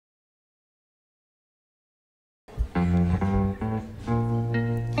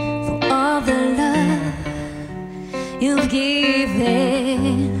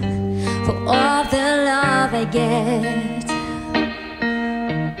forget.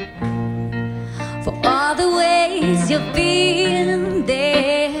 For all the ways you've been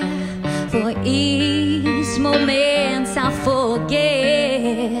there, for each moment I'll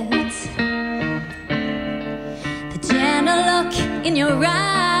forget. The gentle look in your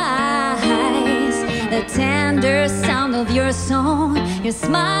eyes, the tender sound of your song, your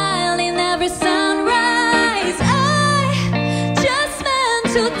smile in every sunrise. I just meant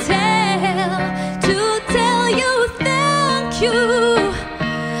to tell you thank you.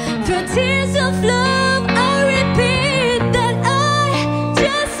 Through tears of love I repeat that I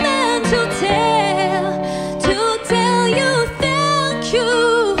just meant to tell you thank you.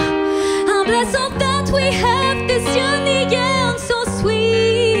 I'm blessed of that we have this union so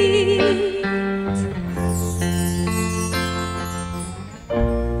sweet.